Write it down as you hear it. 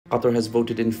Qatar has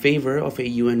voted in favor of a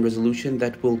UN resolution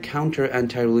that will counter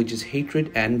anti-religious hatred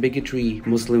and bigotry.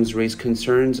 Muslims raise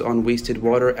concerns on wasted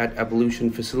water at ablution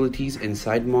facilities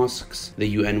inside mosques. The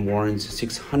UN warns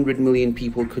 600 million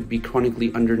people could be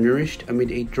chronically undernourished amid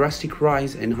a drastic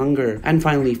rise in hunger. And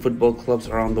finally, football clubs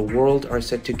around the world are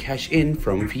set to cash in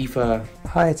from FIFA.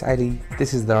 Hi, it's Ali.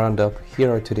 This is the Roundup. Here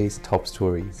are today's top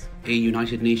stories. A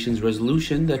United Nations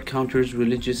resolution that counters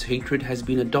religious hatred has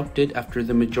been adopted after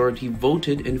the majority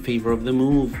voted in favor of the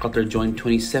move. Qatar joined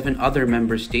 27 other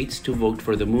member states to vote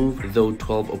for the move, though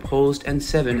 12 opposed and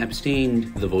 7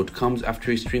 abstained. The vote comes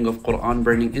after a string of Quran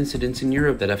burning incidents in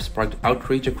Europe that have sparked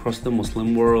outrage across the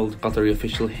Muslim world. Qatari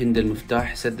official Hind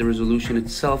al-Muftah said the resolution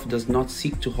itself does not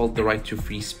seek to halt the right to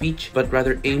free speech, but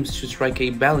rather aims to strike a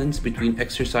balance between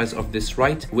exercise of this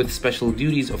right with special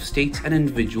duties of states and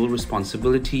individual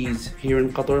responsibilities. Here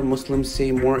in Qatar, Muslims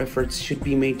say more efforts should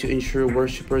be made to ensure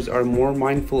worshippers are more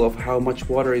mindful of how much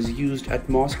water is used at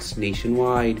mosques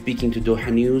nationwide. Speaking to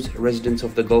Doha News, residents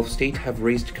of the Gulf state have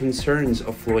raised concerns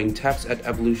of flowing taps at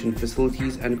ablution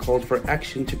facilities and called for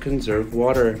action to conserve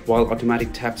water. While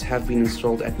automatic taps have been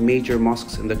installed at major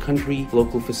mosques in the country,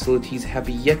 local facilities have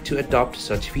yet to adopt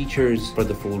such features. For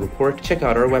the full report, check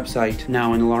out our website.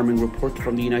 Now, an alarming report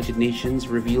from the United Nations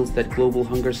reveals that global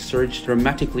hunger surged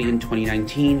dramatically in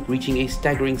 2019, reaching a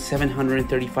staggering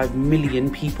 735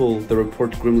 million people. The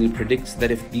report grimly predicts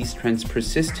that if these trends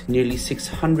persist, nearly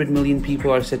 600 million people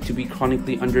are said to be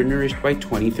chronically undernourished by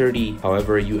 2030.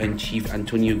 However, UN Chief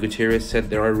Antonio Guterres said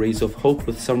there are rays of hope,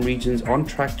 with some regions on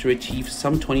track to achieve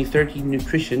some 2030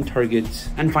 nutrition targets.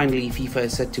 And finally, FIFA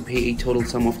is set to pay a total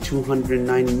sum of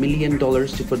 $209 million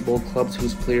to football clubs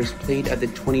whose players played at the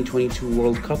 2022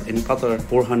 World Cup in Qatar.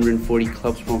 440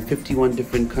 clubs from 51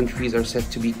 different countries are set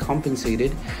to be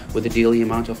compensated, with a daily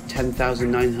amount of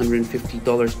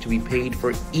 $10,950 to be paid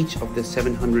for each of the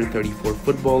 734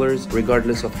 footballers,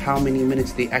 regardless of how many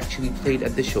minutes they actually played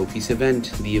at the showpiece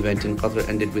event. The event in Qatar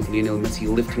ended with Lionel Messi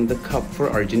lifting the cup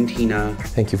for Argentina.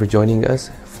 Thank you for joining us.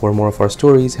 For more of our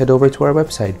stories, head over to our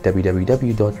website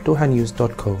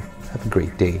www.dohanews.co. Have a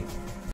great day.